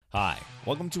Hi,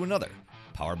 welcome to another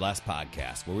Power Blast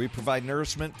podcast where we provide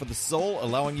nourishment for the soul,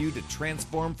 allowing you to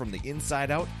transform from the inside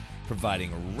out,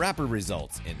 providing rapid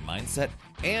results in mindset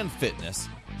and fitness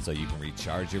so you can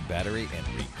recharge your battery and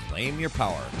reclaim your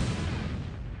power.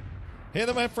 Hey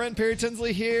there, my friend, Perry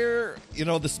Tinsley here. You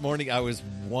know, this morning I was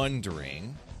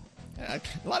wondering, a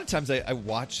lot of times I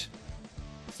watch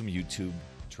some YouTube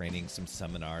training, some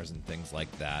seminars and things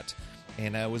like that,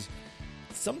 and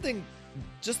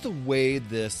just the way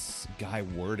this guy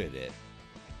worded it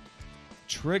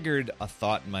triggered a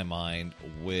thought in my mind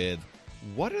with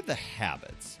what are the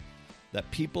habits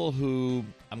that people who,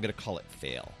 I'm going to call it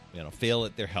fail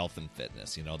at their health and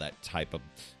fitness, that type of,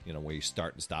 where you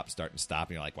start and stop,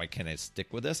 and you're like, why can't I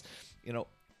stick with this?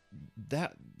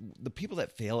 That the people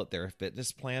that fail at their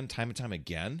fitness plan time and time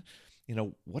again,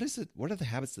 what are the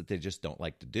habits that they just don't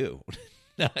like to do?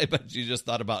 I bet you just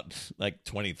thought about like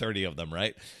 20, 30 of them,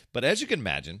 right? But as you can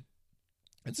imagine,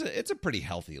 it's a pretty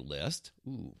healthy list.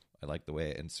 Ooh, I like the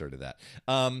way I inserted that.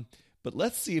 But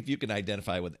let's see if you can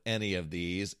identify with any of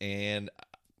these. And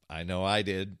I know I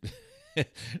did.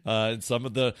 Some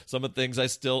of the things I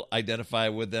still identify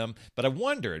with them. But I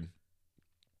wondered,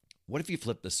 what if you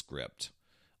flip the script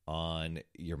on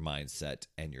your mindset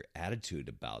and your attitude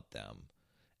about them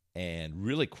and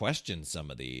really question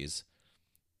some of these?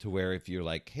 To where if you're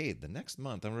like, hey, the next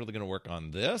month I'm really going to work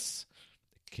on this,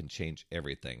 it can change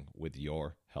everything with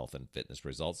your health and fitness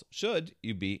results, should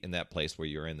you be in that place where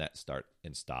you're in that start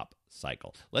and stop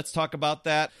cycle. Let's talk about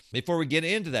that. Before we get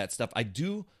into that stuff, I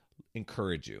do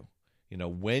encourage you,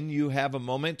 when you have a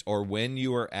moment or when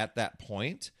you are at that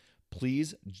point,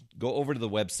 please go over to the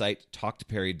website,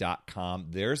 talktoperry.com.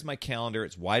 There's my calendar.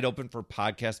 It's wide open for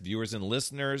podcast viewers and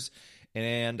listeners,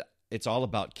 and it's all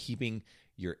about keeping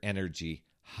your energy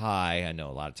high. I know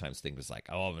a lot of times things like,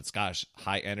 oh, it's gosh,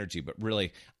 high energy. But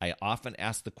really, I often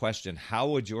ask the question, how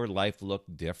would your life look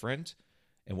different?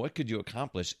 And what could you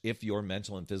accomplish if your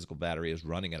mental and physical battery is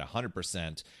running at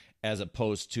 100% as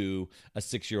opposed to a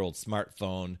 6-year-old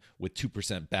smartphone with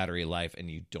 2% battery life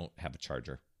and you don't have a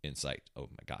charger in sight? Oh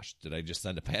my gosh, did I just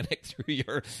send a panic through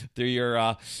your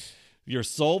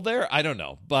soul there? I don't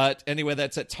know. But anyway,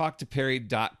 that's at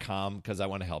talktoperry.com because I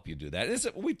want to help you do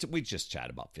that. We just chat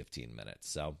about 15 minutes.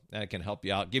 So I can help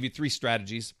you out, give you 3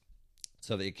 strategies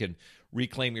so that you can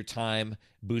reclaim your time,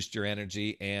 boost your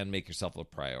energy, and make yourself a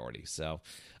priority. So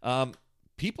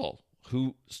people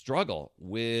who struggle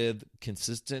with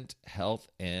consistent health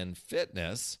and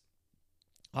fitness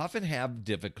often have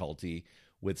difficulty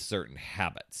with certain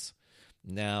habits.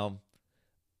 Now,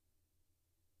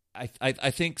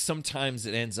 I think sometimes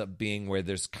it ends up being where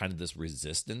there's kind of this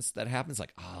resistance that happens,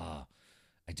 like, I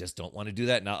just don't want to do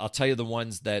that. And I'll tell you the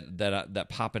ones that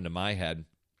pop into my head.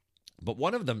 But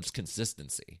one of them is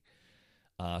consistency,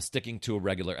 sticking to a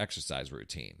regular exercise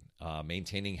routine,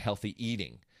 maintaining healthy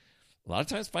eating. A lot of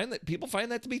times people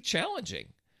find that to be challenging,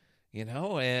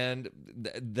 and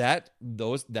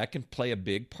that can play a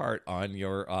big part on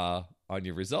your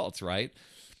results, right?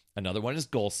 Another one is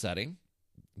goal setting.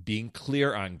 Being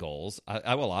clear on goals.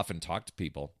 I will often talk to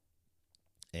people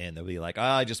and they'll be like,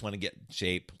 I just want to get in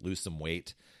shape, lose some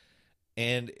weight.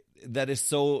 And that is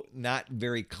so not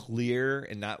very clear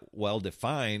and not well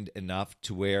defined enough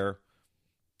to where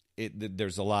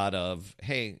there's a lot of,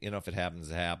 hey, if it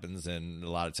happens, it happens. And a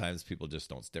lot of times people just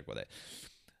don't stick with it.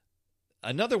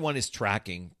 Another one is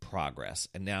tracking progress.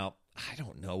 And now I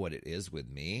don't know what it is with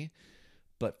me,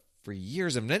 but for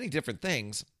years of many different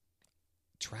things,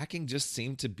 tracking just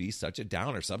seemed to be such a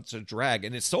downer, such a drag.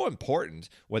 And it's so important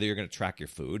whether you're going to track your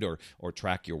food or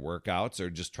track your workouts or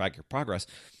just track your progress.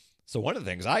 So one of the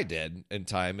things I did in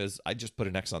time is I just put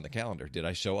an X on the calendar. Did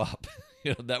I show up?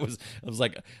 I was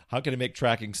like, how can I make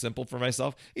tracking simple for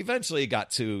myself? Eventually it got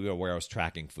to where I was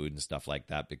tracking food and stuff like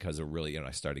that because it really,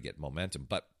 I started to get momentum.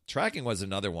 But tracking was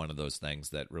another one of those things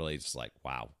that really just like,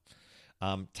 wow.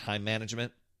 Time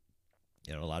management.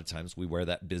 A lot of times we wear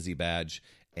that busy badge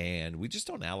and we just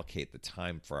don't allocate the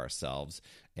time for ourselves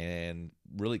and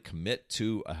really commit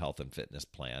to a health and fitness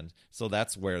plan. So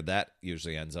that's where that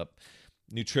usually ends up.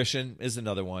 Nutrition is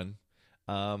another one.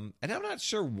 And I'm not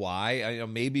sure why.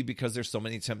 Maybe because there's so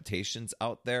many temptations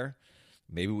out there.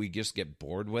 Maybe we just get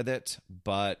bored with it.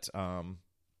 But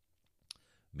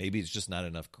maybe it's just not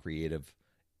enough creative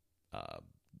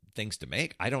things to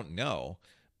make. I don't know.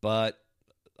 But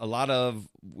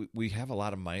we have a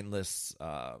lot of mindless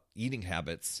eating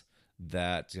habits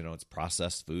that, it's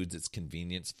processed foods, it's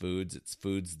convenience foods, it's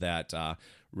foods that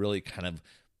really kind of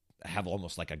have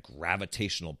almost like a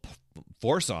gravitational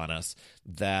force on us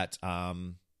that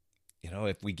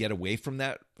if we get away from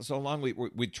that so long,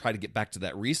 we try to get back to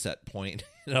that reset point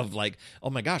of like, oh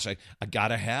my gosh, I got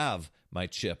to have my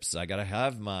chips. I got to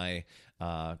have my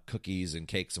cookies and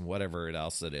cakes and whatever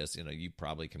else it is. You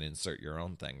probably can insert your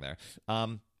own thing there.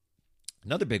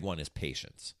 Another big one is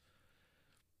patience.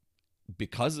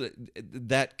 Because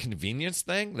that convenience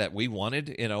thing that we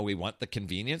wanted, we want the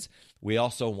convenience. We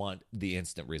also want the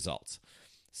instant results.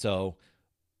 So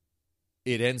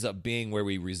it ends up being where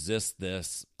we resist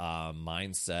this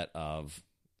mindset of,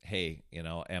 hey,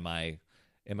 am I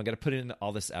going to put in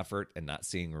all this effort and not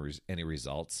seeing any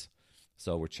results?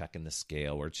 So we're checking the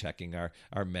scale, we're checking our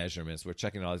measurements, we're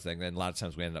checking all these things, and a lot of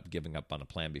times we end up giving up on a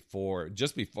plan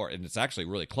just before, and it's actually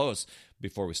really close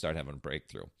before we start having a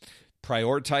breakthrough.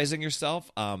 Prioritizing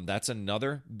yourself, that's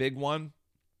another big one.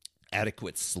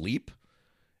 Adequate sleep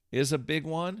is a big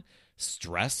one.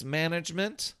 Stress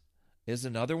management is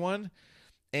another one.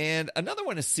 And another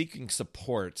one is seeking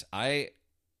support.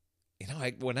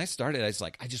 When I started, I was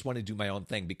like, I just want to do my own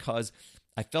thing because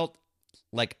I felt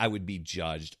like I would be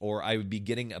judged or I would be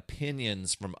getting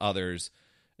opinions from others,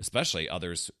 especially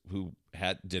others who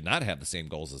did not have the same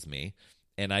goals as me.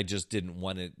 And I just didn't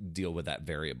want to deal with that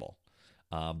variable.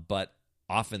 But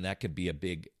often that could be a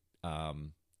big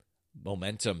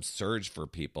momentum surge for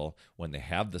people when they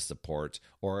have the support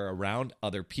or around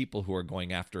other people who are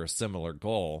going after a similar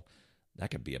goal.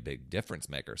 That could be a big difference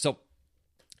maker. So,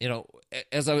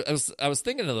 as I was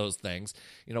thinking of those things,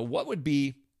 what would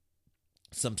be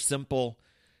some simple,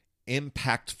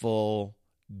 impactful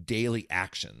daily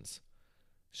actions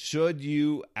should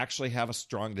you actually have a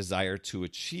strong desire to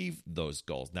achieve those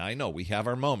goals? Now, I know we have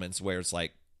our moments where it's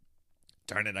like,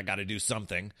 darn it, I got to do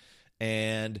something.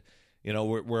 And,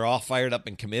 we're all fired up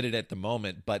and committed at the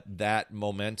moment, but that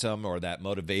momentum or that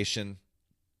motivation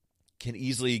can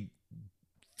easily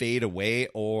fade away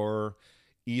or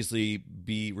easily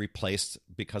be replaced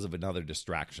because of another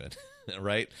distraction,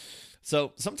 right?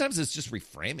 So sometimes it's just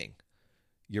reframing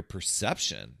your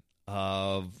perception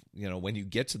of, when you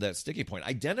get to that sticking point,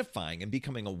 identifying and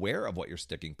becoming aware of what your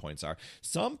sticking points are.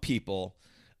 Some people,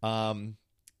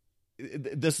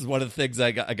 this is one of the things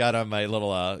I got on my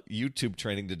little YouTube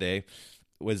training today,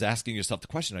 was asking yourself the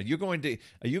question, are you going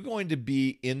to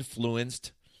be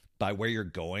influenced by where you're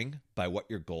going, by what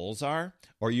your goals are?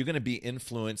 Or are you going to be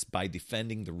influenced by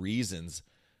defending the reasons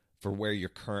for where you're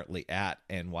currently at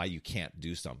and why you can't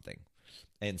do something?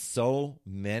 And so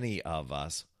many of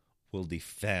us will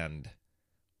defend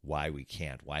why we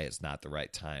can't, why it's not the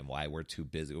right time, why we're too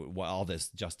busy, all this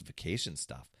justification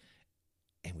stuff.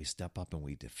 And we step up and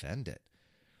we defend it.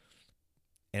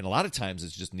 And a lot of times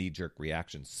it's just knee-jerk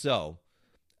reactions. So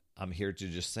I'm here to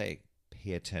just say,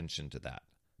 pay attention to that.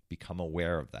 Become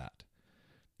aware of that.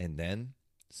 And then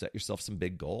set yourself some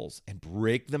big goals and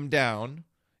break them down.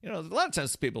 A lot of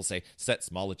times people say, set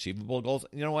small, achievable goals.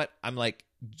 You know what? I'm like,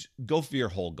 go for your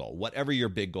whole goal. Whatever your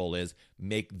big goal is,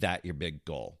 make that your big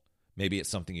goal. Maybe it's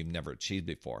something you've never achieved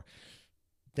before.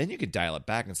 Then you could dial it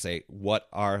back and say, what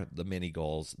are the mini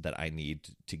goals that I need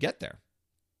to get there?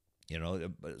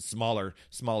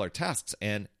 Smaller tasks,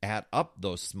 and add up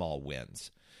those small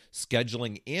wins.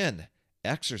 Scheduling in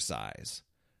exercise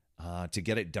to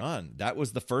get it done. That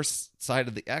was the first side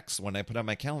of the X when I put on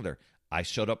my calendar. I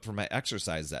showed up for my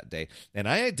exercise that day, and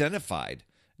I identified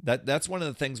that's one of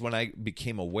the things when I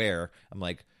became aware. I'm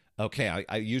like, okay,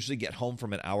 I usually get home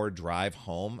from an hour drive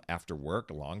home after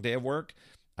work, a long day of work.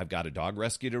 I've got a dog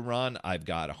rescue to run. I've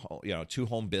got 2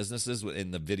 home businesses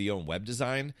in the video and web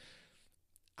design.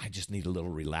 I just need a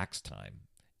little relaxed time.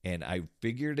 And I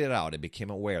figured it out. I became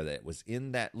aware that it was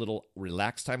in that little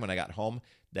relaxed time when I got home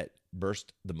that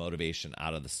burst the motivation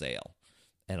out of the sail.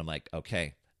 And I'm like,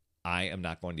 okay, I am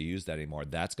not going to use that anymore.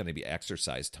 That's going to be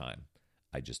exercise time.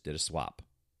 I just did a swap.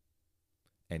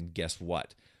 And guess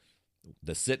what?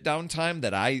 The sit-down time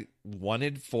that I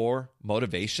wanted for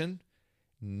motivation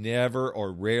never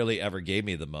or rarely ever gave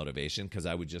me the motivation because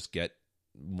I would just get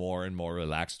more and more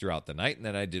relaxed throughout the night, and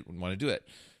then I didn't want to do it.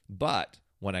 But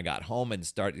when I got home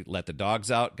and let the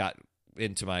dogs out, got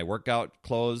into my workout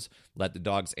clothes, let the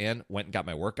dogs in, went and got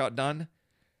my workout done,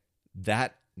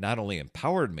 that not only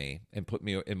empowered me and put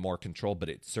me in more control, but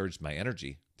it surged my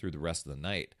energy through the rest of the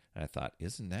night. And I thought,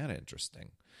 isn't that interesting?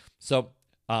 So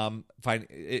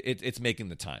it's making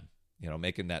the time,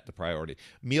 making that the priority.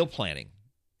 Meal planning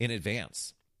in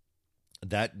advance.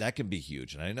 That can be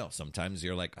huge. And I know sometimes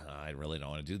you're like, I really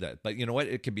don't want to do that. But you know what?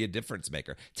 It can be a difference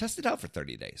maker. Test it out for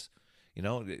 30 days.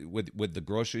 With the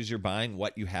groceries you're buying,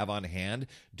 what you have on hand,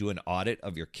 do an audit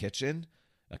of your kitchen,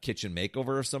 a kitchen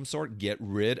makeover of some sort. Get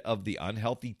rid of the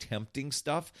unhealthy, tempting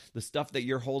stuff, the stuff that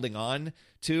you're holding on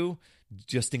to.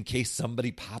 just in case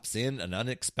somebody pops in, an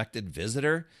unexpected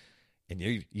visitor, and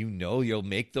you'll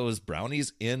make those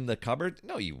brownies in the cupboard?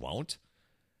 No, you won't.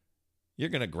 You're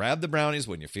going to grab the brownies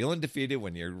when you're feeling defeated,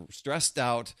 when you're stressed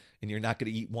out, and you're not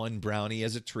going to eat one brownie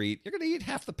as a treat. You're going to eat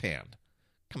half the pan.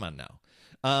 Come on now.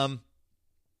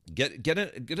 Get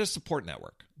a support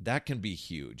network. That can be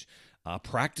huge.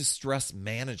 Practice stress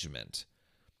management.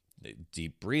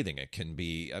 Deep breathing. It can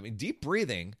be, deep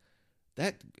breathing,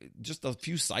 that just a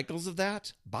few cycles of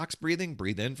that. Box breathing,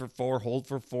 breathe in for 4, hold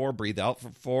for 4, breathe out for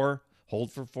 4,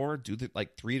 hold for 4. Do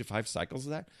 3 to 5 cycles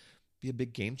of that. Be a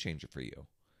big game changer for you.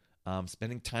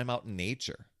 Spending time out in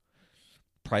nature.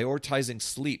 Prioritizing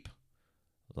sleep.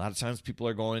 A lot of times people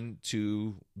are going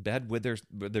to bed with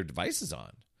their devices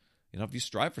on. If you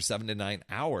strive for 7 to 9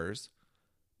 hours,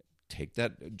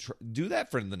 do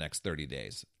that for the next 30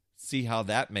 days. See how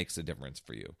that makes a difference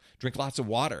for you. Drink lots of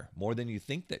water, more than you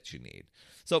think that you need.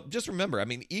 So just remember,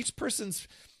 each person's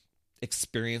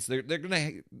experience, they're going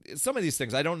to, some of these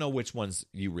things, I don't know which ones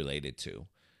you related to.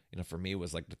 For me, it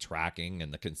was like the tracking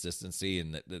and the consistency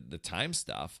and the time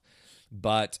stuff.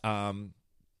 But,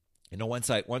 once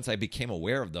I became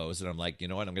aware of those and I'm like, you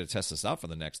know what, I'm going to test this out for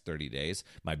the next 30 days.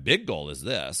 My big goal is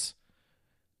this,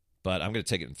 but I'm going to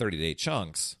take it in 30-day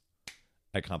chunks.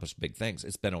 I accomplished big things.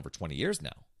 It's been over 20 years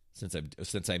now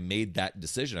since I made that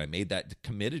decision. I made that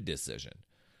committed decision,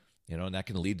 and that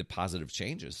can lead to positive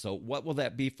changes. So what will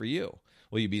that be for you?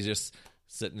 Will you be just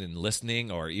sitting and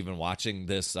listening or even watching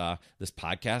this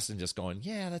podcast and just going,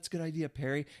 yeah, that's a good idea,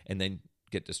 Perry, and then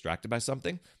get distracted by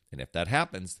something? And if that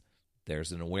happens,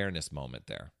 there's an awareness moment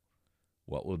there.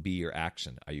 What will be your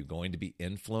action? Are you going to be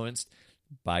influenced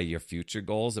by your future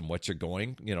goals and what you're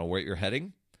going, where you're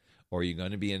heading? Or are you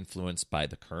going to be influenced by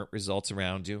the current results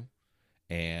around you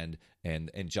and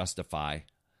justify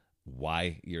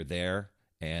why you're there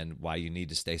and why you need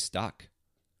to stay stuck?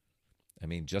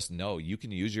 Just know you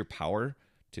can use your power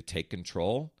to take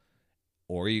control,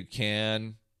 or you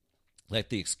can let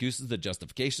the excuses, the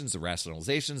justifications, the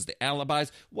rationalizations, the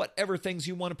alibis, whatever things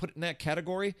you want to put in that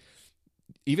category,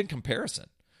 even comparison,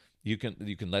 you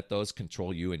can let those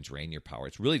control you and drain your power.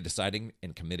 It's really deciding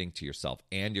and committing to yourself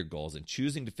and your goals and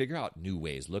choosing to figure out new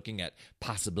ways, looking at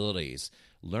possibilities,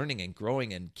 learning and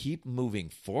growing, and keep moving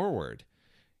forward.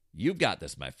 You've got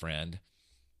this, my friend.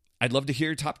 I'd love to hear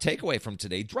your top takeaway from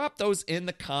today. Drop those in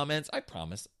the comments. I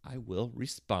promise I will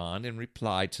respond and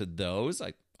reply to those.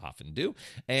 I often do.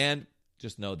 And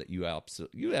just know that you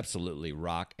absolutely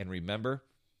rock. And remember,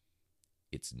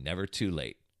 it's never too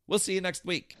late. We'll see you next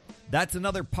week. That's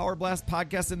another Power Blast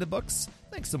podcast in the books.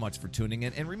 Thanks so much for tuning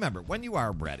in. And remember, when you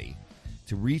are ready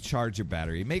to recharge your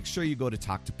battery, make sure you go to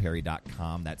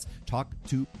talktoperry.com. That's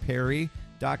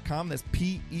talktoperry.com. That's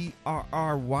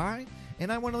Perry.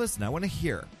 And I want to listen. I want to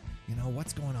hear,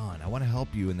 what's going on. I want to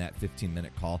help you in that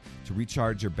 15-minute call to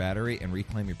recharge your battery and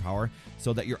reclaim your power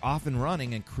so that you're off and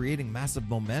running and creating massive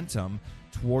momentum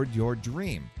toward your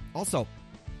dream. Also,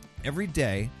 every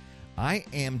day I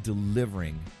am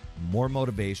delivering more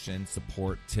motivation,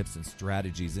 support, tips, and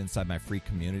strategies inside my free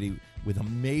community with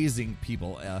amazing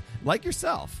people like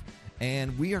yourself.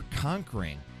 And we are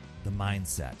conquering the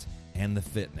mindset and the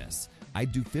fitness. I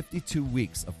do 52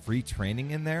 weeks of free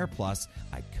training in there. Plus,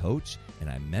 I coach and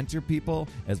I mentor people,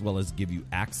 as well as give you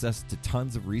access to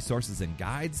tons of resources and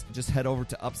guides. Just head over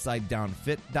to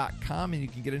UpsideDownFit.com and you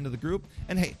can get into the group.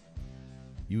 And hey,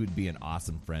 you would be an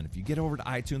awesome friend if you get over to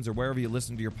iTunes or wherever you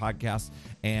listen to your podcast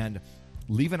and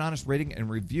leave an honest rating and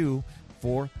review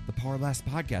for the Power Blast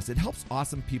podcast. It helps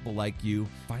awesome people like you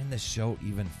find this show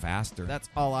even faster. That's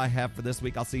all I have for this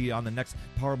week. I'll see you on the next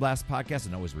Power Blast podcast.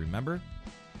 And always remember,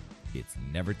 it's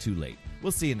never too late.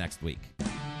 We'll see you next week.